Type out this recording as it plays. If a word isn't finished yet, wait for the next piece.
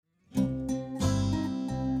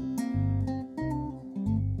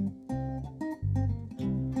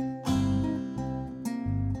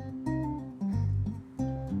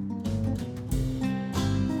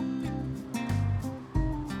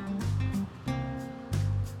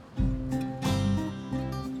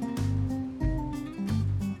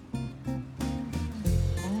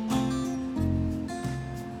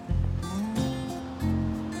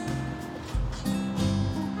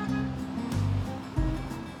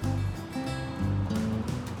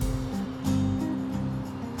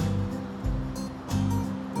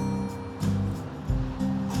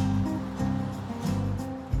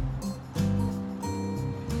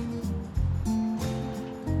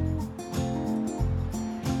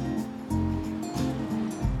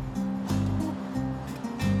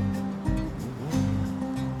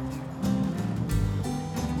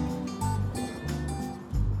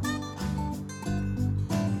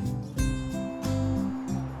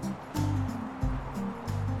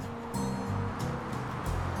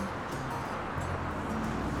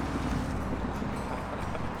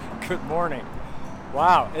Good morning.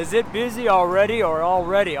 Wow, is it busy already or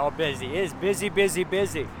already all busy? It is busy, busy,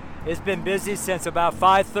 busy. It's been busy since about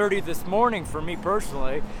 5:30 this morning for me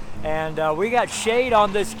personally. And we got shade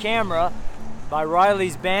on this camera by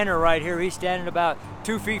Riley's banner right here. He's standing about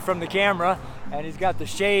 2 feet from the camera, and he's got the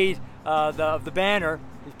shade of the banner.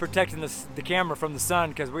 He's protecting the camera from the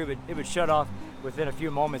sun because it would shut off within a few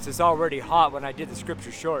moments. It's already hot when I did the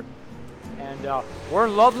scripture short. And we're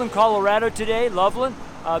in Loveland, Colorado today. Loveland.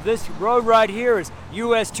 This road right here is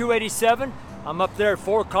US 287. I'm up there at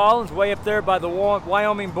Fort Collins, way up there by the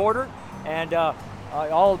Wyoming border, and a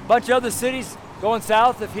bunch of other cities going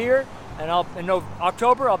south of here. And in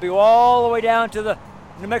October, I'll be all the way down to the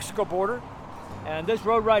New Mexico border. And this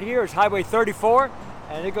road right here is Highway 34,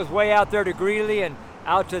 and it goes way out there to Greeley and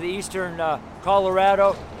out to the eastern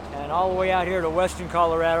Colorado, and all the way out here to western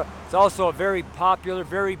Colorado. It's also a very popular,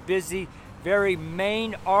 very busy, very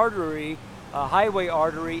main artery, highway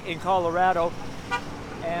artery in Colorado.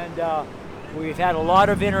 And we've had a lot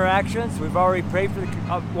of interactions. We've already prayed for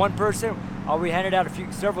one person. We handed out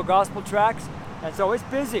several gospel tracts, and so it's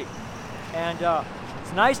busy. And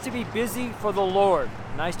it's nice to be busy for the Lord.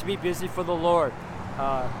 Nice to be busy for the Lord.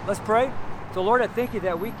 Let's pray. So Lord, I thank you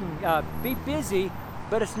that we can be busy,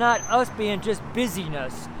 but it's not us being just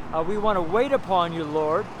busyness. We want to wait upon you,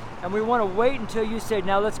 Lord, and we want to wait until you say,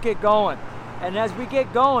 now let's get going. And as we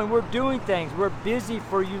get going, we're doing things. We're busy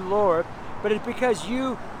for you, Lord, but it's because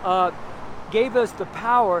you gave us the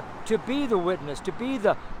power to be the witness, to be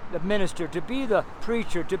the minister, to be the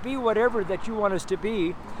preacher, to be whatever that you want us to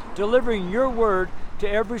be, delivering your word to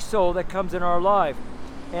every soul that comes in our life.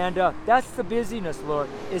 And that's the busyness, Lord,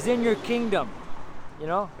 is in your kingdom,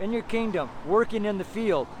 in your kingdom, working in the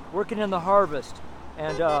field, working in the harvest.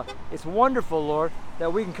 And it's wonderful, Lord,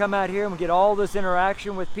 that we can come out here and get all this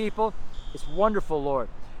interaction with people. It's wonderful, Lord.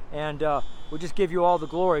 And we just give you all the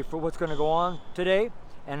glory for what's going to go on today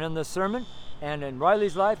and in this sermon and in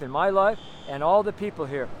Riley's life, in my life, and all the people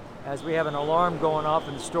here as we have an alarm going off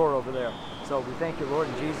in the store over there. So we thank you, Lord,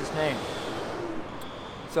 in Jesus' name.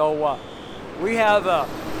 So we have a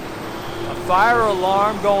fire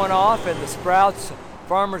alarm going off in the Sprouts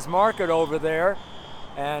Farmers Market over there,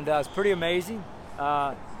 and it's pretty amazing.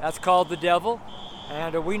 That's called the devil.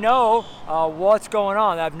 And we know what's going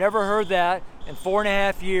on. I've never heard that in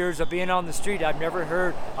 4.5 years of being on the street. I've never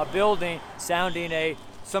heard a building sounding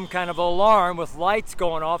some kind of alarm with lights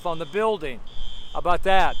going off on the building. How about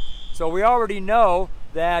that? So we already know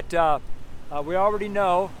that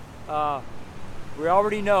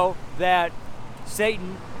that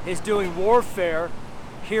Satan is doing warfare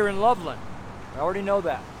here in Loveland. We already know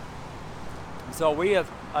that. So we have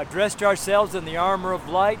dressed ourselves in the armor of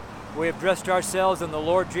light. We have dressed ourselves in the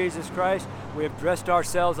Lord Jesus Christ. We have dressed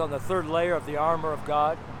ourselves on the third layer of the armor of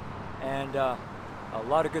God. And a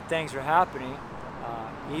lot of good things are happening,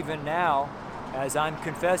 even now, as I'm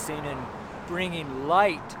confessing and bringing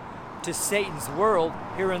light to Satan's world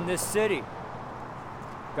here in this city.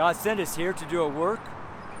 God sent us here to do a work,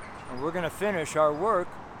 and we're going to finish our work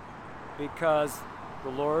because the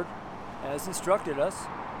Lord has instructed us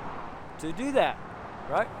to do that,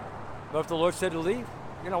 right? But if the Lord said to leave,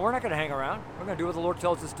 we're not going to hang around. We're going to do what the Lord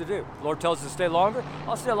tells us to do. If the Lord tells us to stay longer,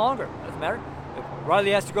 I'll stay longer. Doesn't matter. If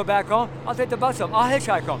Riley has to go back home, I'll take the bus home. I'll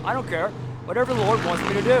hitchhike home. I don't care. Whatever the Lord wants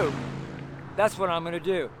me to do, that's what I'm going to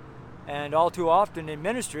do. And all too often in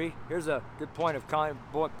ministry, here's a good point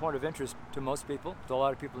of interest to most people, to a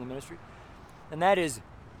lot of people in the ministry, and that is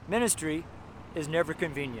ministry is never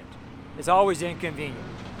convenient. It's always inconvenient.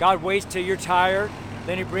 God waits till you're tired,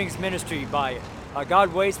 then he brings ministry by it.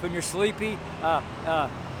 God waits when you're sleepy,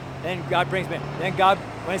 then God brings me. Then God,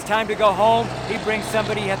 when it's time to go home, he brings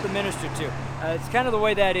somebody you have to minister to. It's kind of the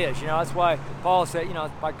way that is. That's why Paul said,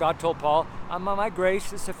 God told Paul, my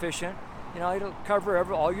grace is sufficient. It'll cover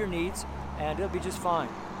all your needs, and it'll be just fine,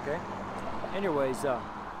 okay? Anyways,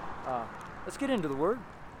 let's get into the Word.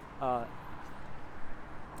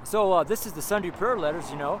 So this is the Sunday prayer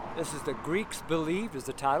letters, This is the Greeks believed is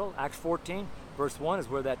the title. Acts 14, verse 1 is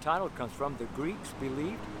where that title comes from, the Greeks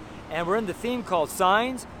believed. And we're in the theme called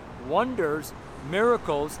Signs, Wonders,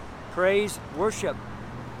 Miracles, Praise, Worship.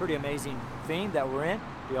 Pretty amazing theme that we're in,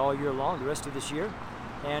 be all year long, the rest of this year.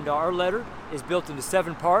 And our letter is built into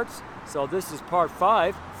 7 parts. So this is part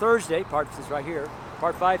 5, Thursday. This is right here.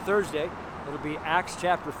 Part 5, Thursday. It'll be Acts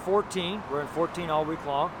chapter 14. We're in 14 all week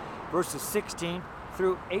long. Verses 16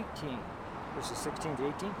 through 18. Verses 16 to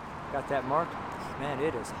 18. Got that marked? Man,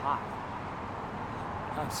 it is hot.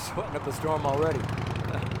 I'm sweating up a storm already.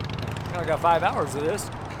 I got 5 hours of this.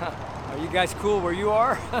 Are you guys cool where you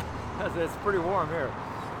are? It's pretty warm here.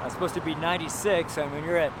 It's supposed to be 96, and when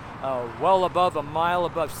you're at well above a mile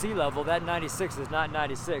above sea level. That 96 is not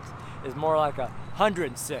 96. It's more like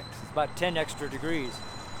 106. It's about 10 extra degrees.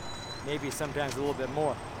 Maybe sometimes a little bit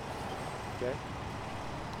more. Okay.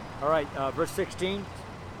 All right, verse 16.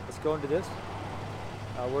 Let's go into this.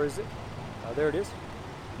 Where is it? There it is.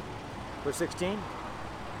 Verse 16.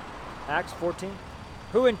 Acts 14.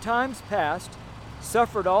 Who in times past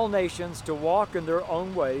suffered all nations to walk in their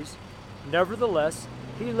own ways. Nevertheless,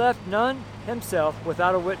 he left none himself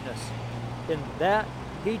without a witness. In that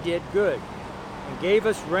he did good, and gave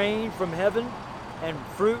us rain from heaven and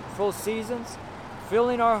fruitful seasons,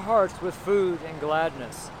 filling our hearts with food and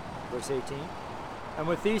gladness. Verse 18. And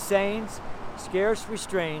with these sayings, scarce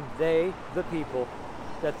restrained they the people,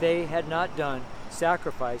 that they had not done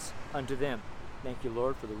sacrifice unto them. Thank you,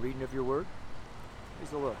 Lord, for the reading of your word.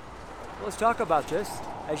 Praise the Lord. Well, let's talk about this.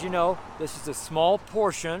 As you know, this is a small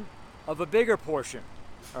portion of a bigger portion.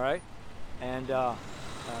 All right? And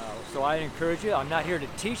so I encourage you, I'm not here to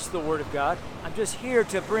teach the Word of God. I'm just here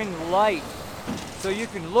to bring light. So you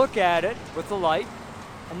can look at it with the light,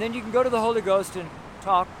 and then you can go to the Holy Ghost and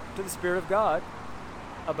talk to the Spirit of God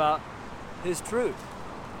about His truth.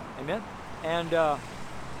 Amen? And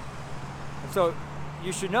so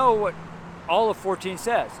you should know what all of 14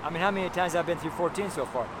 says. I mean, how many times I've been through 14 so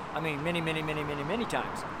far? I mean, many, many, many, many, many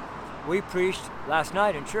times. We preached last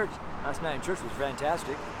night in church. Last night in church was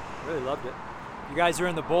fantastic. Really loved it. You guys are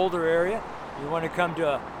in the Boulder area. You want to come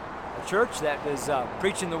to a church that is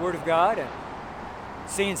preaching the Word of God and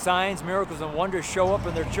seeing signs, miracles, and wonders show up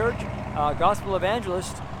in their church. Gospel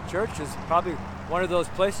Evangelist Church is probably one of those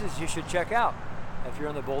places you should check out if you're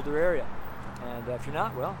in the Boulder area. And if you're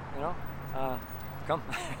not, well, you know, come.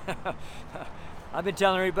 I've been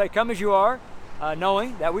telling everybody, come as you are,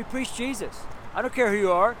 knowing that we preach Jesus. I don't care who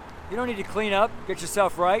you are. You don't need to clean up, get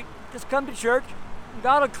yourself right. Just come to church, and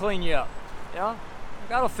God will clean you up. You know,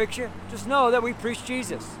 God will fix you. Just know that we preach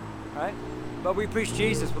Jesus, right? But we preach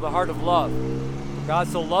Jesus with a heart of love. God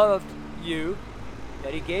so loved you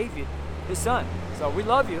that He gave you His Son. So we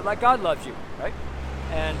love you like God loves you, right?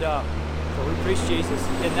 And so we preach Jesus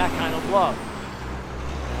in that kind of love.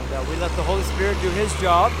 And we let the Holy Spirit do His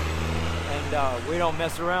job, and we don't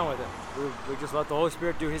mess around with it. We just let the Holy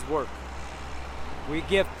Spirit do His work. We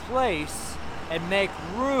give place and make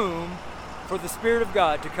room for the Spirit of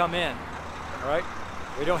God to come in. All right?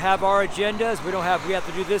 We don't have our agendas. We have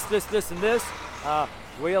to do this, this, this, and this.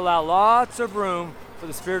 We allow lots of room for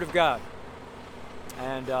the Spirit of God.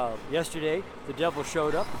 And yesterday, the devil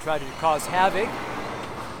showed up and tried to cause havoc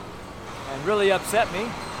and really upset me.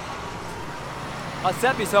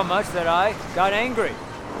 Upset me so much that I got angry.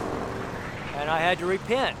 And I had to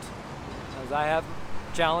repent, as I have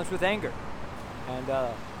a challenge with anger. And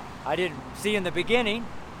I didn't see in the beginning.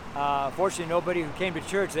 Fortunately, nobody who came to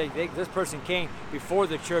church, this person came before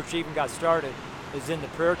the church even got started, is in the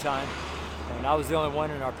prayer time. And I was the only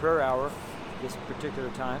one in our prayer hour this particular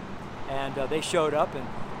time. And they showed up and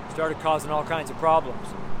started causing all kinds of problems.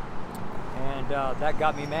 And that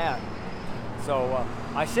got me mad. So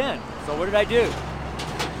I sinned. So what did I do?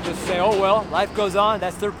 Just say, oh, well, life goes on.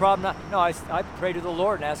 That's their problem. No, I pray to the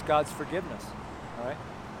Lord and ask God's forgiveness. All right?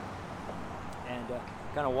 And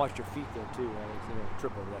kind of watch your feet there, too. It's a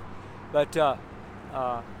trip over there.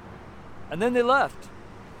 But, and then they left.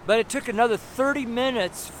 But it took another 30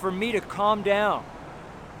 minutes for me to calm down.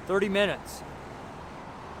 30 minutes.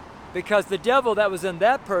 Because the devil that was in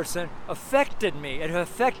that person affected me. It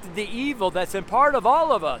affected the evil that's in part of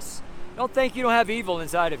all of us. Don't think you don't have evil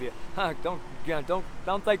inside of you. Don't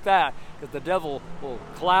think that, because the devil will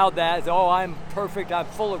cloud that. Oh, I'm perfect, I'm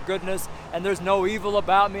full of goodness, and there's no evil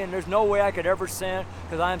about me, and there's no way I could ever sin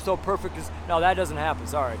because I'm so perfect. No, that doesn't happen.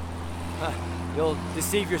 Sorry. You'll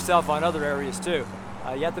deceive yourself on other areas too.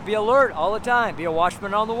 You have to be alert all the time. Be a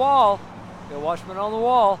watchman on the wall. Be a watchman on the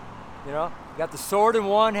wall. You know, you got the sword in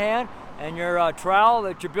one hand and your trowel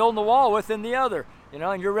that you're building the wall with in the other. You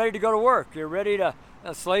know, and you're ready to go to work. You're ready to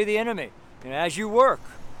slay the enemy. You know, as you work.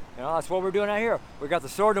 You know, that's what we're doing out here. We got the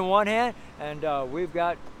sword in one hand, and we've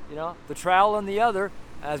got, you know, the trowel in the other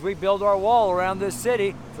as we build our wall around this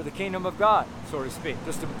city for the kingdom of God, so to speak.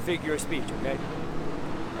 Just a figure of speech, okay?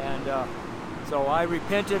 And so I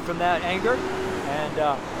repented from that anger, and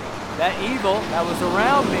that evil that was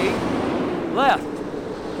around me left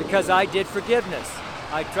because I did forgiveness.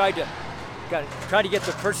 I tried to get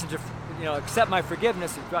the person to, you know, accept my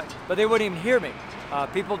forgiveness, but they wouldn't even hear me.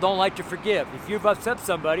 People don't like to forgive. If you've upset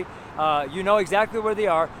somebody, you know exactly where they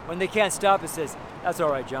are. When they can't stop, it says, that's all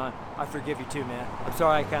right, John. I forgive you too, man. I'm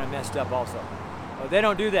sorry I kind of messed up also. But they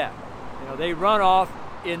don't do that. You know, they run off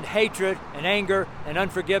in hatred and anger and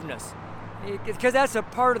unforgiveness. Because that's a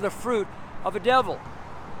part of the fruit of a devil.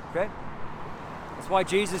 Okay? That's why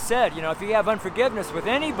Jesus said, you know, if you have unforgiveness with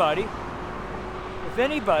anybody,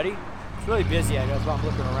 it's really busy, I guess, while I'm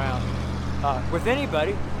looking around. With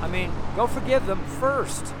anybody, I mean, go forgive them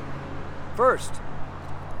first. First.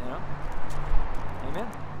 You know? Amen?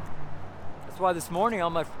 That's why this morning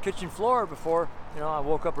on my kitchen floor before, you know, I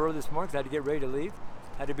woke up early this morning because I had to get ready to leave.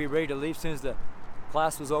 I had to be ready to leave as soon as the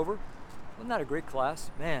class was over. Wasn't that a great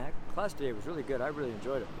class? Man, that class today was really good. I really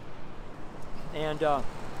enjoyed it. And I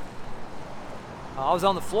was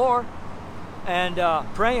on the floor and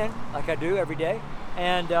praying like I do every day.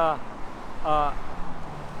 And I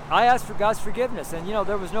asked for God's forgiveness. And, you know,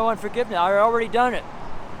 there was no unforgiveness. I had already done it.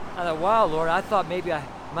 I thought, wow, Lord, I thought maybe I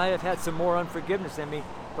might have had some more unforgiveness in me,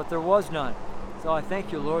 but there was none. So I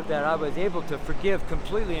thank you, Lord, that I was able to forgive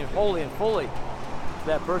completely and wholly and fully to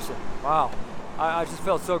that person. Wow. I just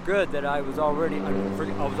felt so good that I was already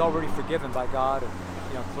forgiven by God and,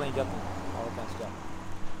 you know, cleaned up and all that kind of stuff.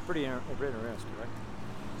 Pretty interesting, right?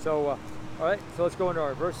 So, all right, so let's go into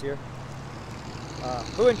our verse here.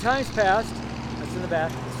 Who in times past, that's in the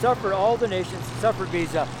back, suffered all the nations, suffered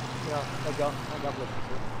means, you know, let go,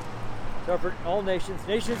 suffered all nations.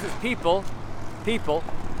 Nations is people.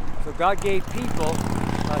 So God gave people,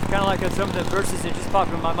 it's kind of like in some of the verses that just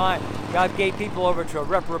popped in my mind, God gave people over to a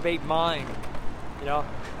reprobate mind. You know,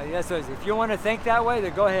 that's what, if you want to think that way,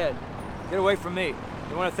 then go ahead. Get away from me.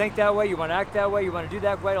 You want to think that way, you want to act that way, you want to do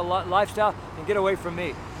that way, a lifestyle, then get away from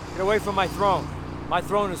me. Get away from my throne. My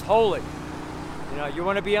throne is holy. You know, you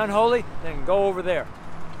want to be unholy, then go over there.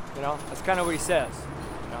 You know, that's kind of what he says.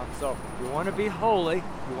 You know, so you want to be holy,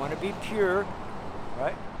 you want to be pure,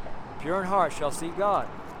 right? Pure in heart shall see God.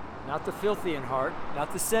 Not the filthy in heart,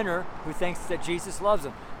 not the sinner who thinks that Jesus loves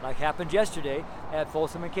him, like happened yesterday at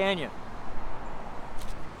Folsom and Canyon.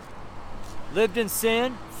 Lived in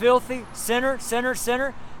sin, filthy, sinner,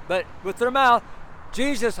 but with their mouth,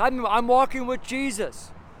 Jesus, I'm walking with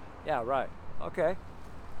Jesus. Yeah, right. Okay.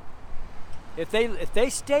 If they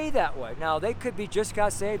stay that way, now they could be just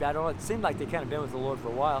got saved. I don't know. It seemed like they kind of been with the Lord for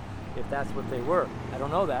a while, if that's what they were. I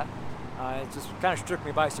don't know that. It just kind of struck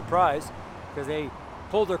me by surprise because they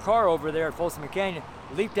pulled their car over there at Folsom and Canyon,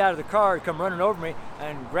 leaped out of the car, come running over me,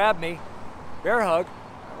 and grabbed me, bear hug.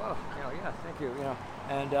 Oh, you know, yeah, thank you, you know,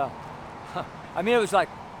 and I mean, it was like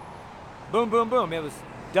boom, boom, boom. It was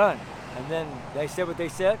done, and then they said what they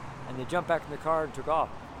said, and they jumped back in the car and took off.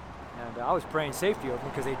 And I was praying safety over them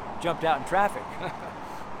because they jumped out in traffic. Wow.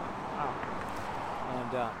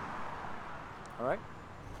 And all right,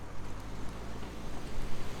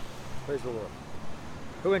 praise the Lord.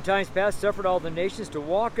 Who in times past suffered all the nations to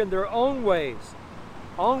walk in their own ways.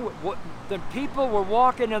 The people were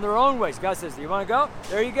walking in their own ways. God says, you want to go?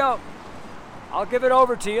 There you go. I'll give it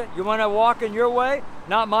over to you. You want to walk in your way,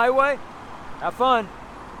 not my way? Have fun.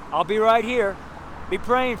 I'll be right here. Be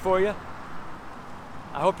praying for you.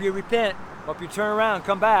 I hope you repent. Hope you turn around,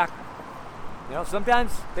 come back. You know,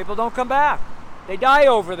 sometimes people don't come back. They die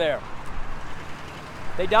over there.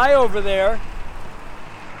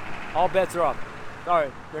 All bets are off.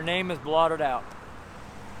 Sorry, their name is blotted out.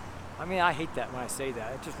 I mean, I hate that when I say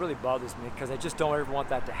that. It just really bothers me because I just don't ever want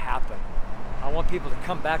that to happen. I want people to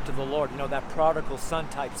come back to the Lord. You know, that prodigal son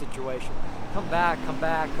type situation. Come back. You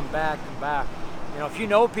know, if you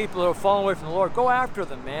know people who are falling away from the Lord, go after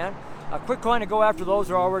them, man. Quit trying to go after those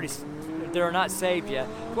who are not saved yet.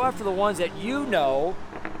 Go after the ones that you know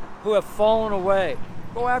who have fallen away.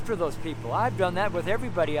 Go after those people. I've done that with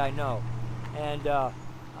everybody I know. And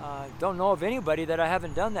don't know of anybody that I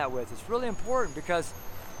haven't done that with. It's really important because,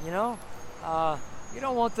 you know, you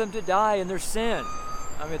don't want them to die in their sin.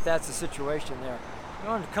 I mean, if that's the situation there. You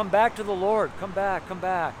want to come back to the Lord. Come back.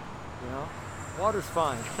 You know, water's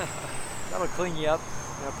fine. That'll clean you up.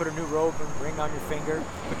 You know, put a new robe and ring on your finger.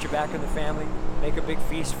 Put you back in the family. Make a big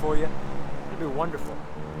feast for you. It'll be wonderful.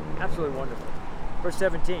 Absolutely wonderful. Verse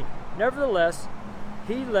 17. Nevertheless,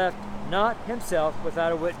 he left not himself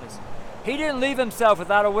without a witness. He didn't leave himself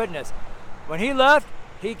without a witness. When he left,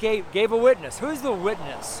 he gave a witness. Who's the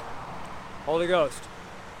witness? Holy Ghost.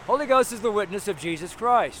 Holy Ghost is the witness of Jesus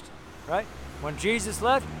Christ, right? When Jesus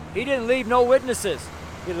left, he didn't leave no witnesses.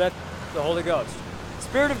 He left the Holy Ghost.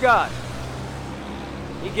 Spirit of God.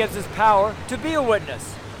 He gives us power to be a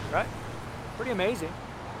witness, right? Pretty amazing.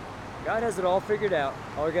 God has it all figured out.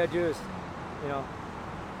 All we got to do is, you know,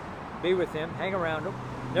 be with him, hang around him.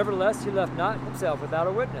 Nevertheless, he left not himself without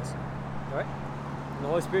a witness, right? And the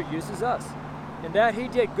Holy Spirit uses us. In that he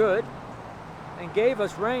did good and gave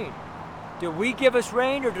us rain. Did we give us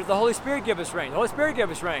rain or did the Holy Spirit give us rain? The Holy Spirit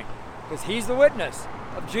gave us rain because he's the witness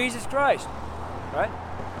of Jesus Christ, right?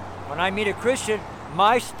 When I meet a Christian,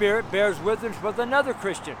 my spirit bears witness with another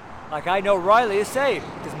Christian. Like I know Riley is saved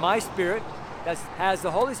because my spirit that has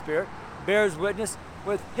the Holy Spirit bears witness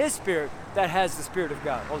with his spirit that has the Spirit of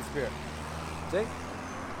God, Holy Spirit. See?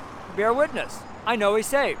 Bear witness. I know he's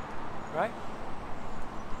saved, right?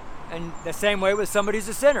 And the same way with somebody who's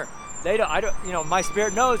a sinner. My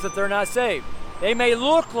spirit knows that they're not saved. They may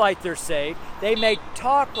look like they're saved. They may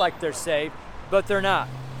talk like they're saved, but they're not.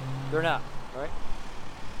 They're not, right?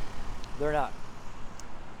 They're not.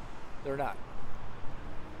 They're not.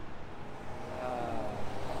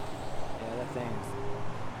 That thing's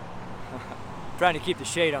trying to keep the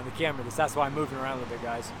shade on the camera. That's why I'm moving around a little bit,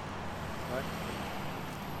 guys. Right?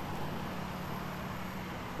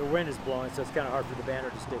 The wind is blowing, so it's kind of hard for the banner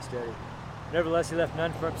to stay steady. Nevertheless, he left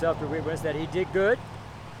none for himself to witness that he did good.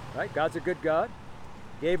 Right? God's a good God.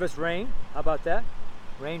 Gave us rain. How about that?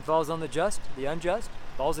 Rain falls on the just, the unjust,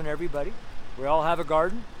 falls on everybody. We all have a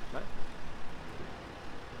garden, right?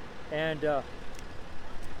 And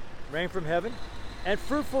rain from heaven. And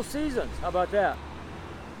fruitful seasons. How about that?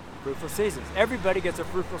 Fruitful seasons. Everybody gets a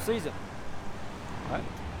fruitful season. Right?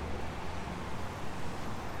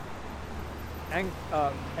 And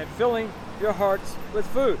filling your hearts with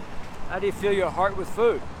food. How do you fill your heart with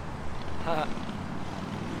food?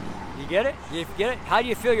 You get it? You get it? How do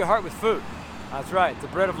you fill your heart with food? That's right, the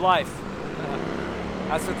bread of life.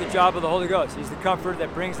 That's what the job of the Holy Ghost. He's the comforter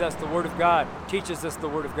that brings us the Word of God, teaches us the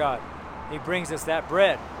Word of God. He brings us that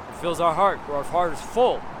bread and fills our heart, where our heart is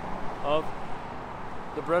full of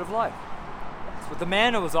the bread of life. That's what the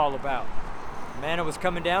manna was all about. The manna was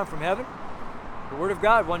coming down from heaven. The Word of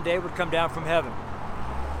God one day would come down from heaven.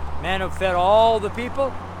 Manna fed all the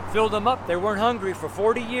people, filled them up. They weren't hungry for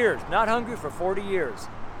 40 years. Not hungry for 40 years.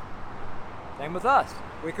 Same with us.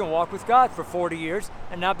 We can walk with God for 40 years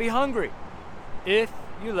and not be hungry if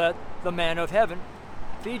you let the manna of heaven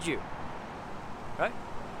feed you. Right?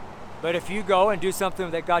 But if you go and do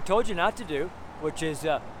something that God told you not to do, which is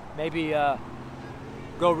maybe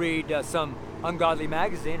go read some ungodly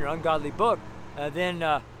magazine or ungodly book,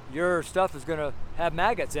 then your stuff is going to have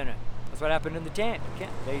maggots in it. That's what happened in the tent.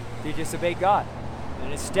 They disobeyed God,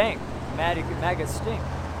 and it stank. Maggots stink.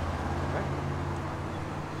 Right?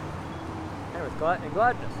 And with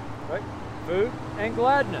gladness, right? Food and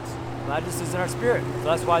gladness. Gladness is in our spirit. So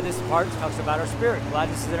that's why this part talks about our spirit.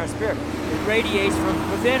 Gladness is in our spirit. It radiates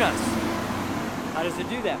from within us. How does it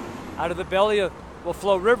do that? Out of the belly will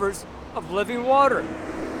flow rivers of living water.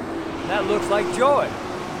 And that looks like joy,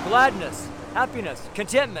 gladness, happiness,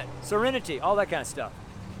 contentment, serenity, all that kind of stuff.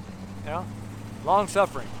 You know, long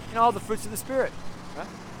suffering, all the fruits of the Spirit. Right?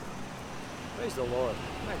 Praise the Lord.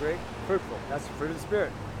 Isn't that great? Fruitful. That's the fruit of the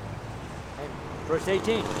Spirit. And verse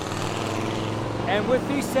 18. And with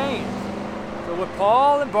these sayings, so what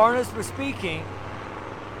Paul and Barnabas were speaking,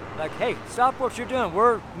 like, hey, stop what you're doing.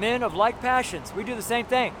 We're men of like passions. We do the same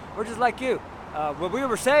thing. We're just like you. When we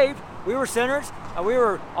were saved, we were sinners. We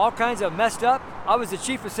were all kinds of messed up. I was the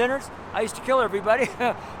chief of sinners. I used to kill everybody.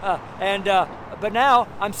 But now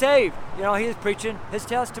I'm saved. He is preaching his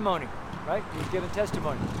testimony, right? He's giving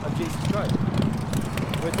testimony of Jesus Christ.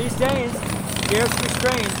 With these sayings, scarce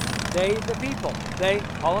restrained they the people. They,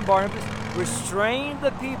 Paul and Barnabas, restrained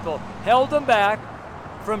the people, held them back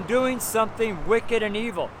from doing something wicked and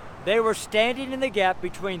evil. They were standing in the gap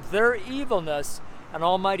between their evilness and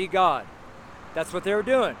Almighty God. That's what they were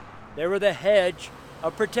doing. They were the hedge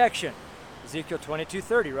of protection. Ezekiel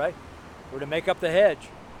 22:30, right? We're to make up the hedge,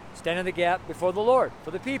 stand in the gap before the Lord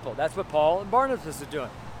for the people. That's what Paul and Barnabas were doing,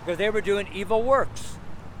 because they were doing evil works.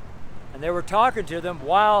 And they were talking to them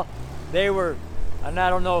while they were, and I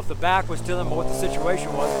don't know if the back was to them or what the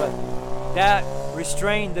situation was, but that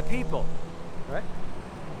restrained the people, right?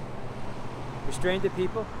 Restrained the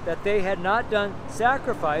people that they had not done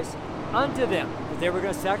sacrifice unto them, that they were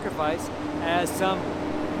going to sacrifice as some,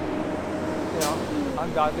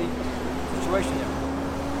 ungodly situation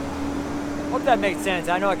there. Hope that makes sense.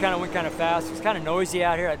 I know I kind of went kind of fast. It's kind of noisy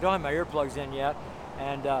out here. I don't have my earplugs in yet.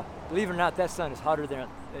 And believe it or not, that sun is hotter than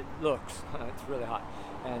it looks. It's really hot.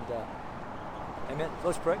 And amen.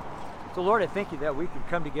 Let's pray. So Lord, I thank you that we can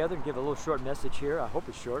come together and give a little short message here. I hope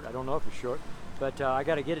it's short. I don't know if it's short. But I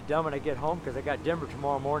got to get it done when I get home, because I got Denver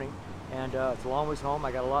tomorrow morning. And it's a long ways home.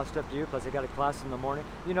 I got a lot of stuff to do. Plus I got a class in the morning.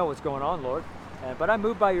 You know what's going on, Lord. But I'm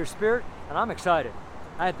moved by your Spirit, and I'm excited.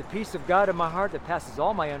 I have the peace of God in my heart that passes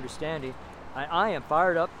all my understanding. I am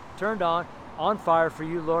fired up, turned on fire for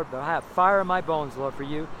you, Lord. But I have fire in my bones, Lord, for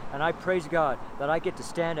you. And I praise God that I get to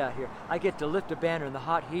stand out here. I get to lift a banner in the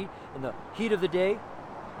hot heat, in the heat of the day.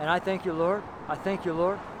 And I thank you, Lord. I thank you,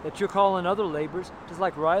 Lord, that you're calling other laborers, just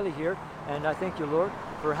like Riley here. And I thank you, Lord,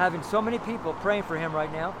 for having so many people praying for him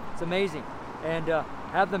right now. It's amazing. and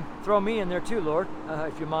have them throw me in there too, Lord,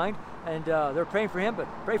 if you mind. And they're praying for him, but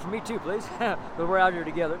pray for me too, please. But we're out here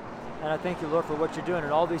together. And I thank you, Lord, for what you're doing in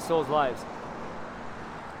all these souls' lives.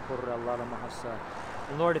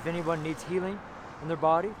 And Lord, if anyone needs healing in their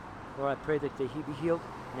body, Lord, I pray that he be healed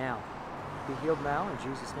now. Be healed now in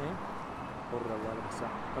Jesus' name.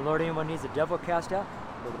 And Lord, anyone needs the devil cast out,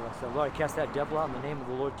 Lord, I cast that devil out in the name of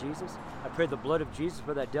the Lord Jesus. I pray the blood of Jesus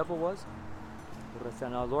where that devil was.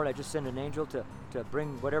 Now, Lord, I just send an angel to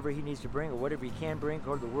bring whatever he needs to bring, or whatever he can bring,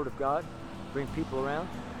 according to the Word of God. Bring people around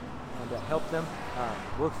and help them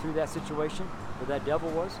work through that situation where that devil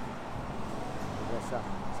was.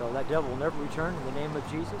 So that devil will never return in the name of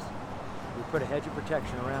Jesus. We put a hedge of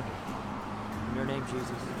protection around him. In your name,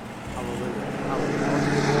 Jesus. Hallelujah. Hallelujah.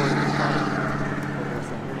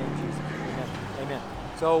 In your name, Jesus. Amen. Amen.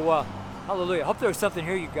 So, hallelujah. I hope there was something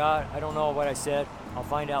here you got. I don't know what I said. I'll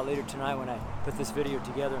find out later tonight when I put this video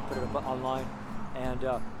together and put it up online. And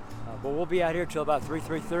but we'll be out here till about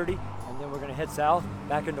 3:30, and then we're going to head south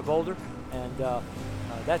back into Boulder. And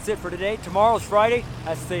that's it for today. Tomorrow's Friday.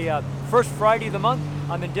 That's the first Friday of the month.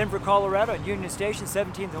 I'm in Denver, Colorado at Union Station,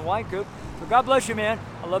 17th and White Coop. So God bless you, man.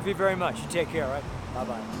 I love you very much. You take care, all right?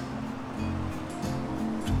 Bye-bye.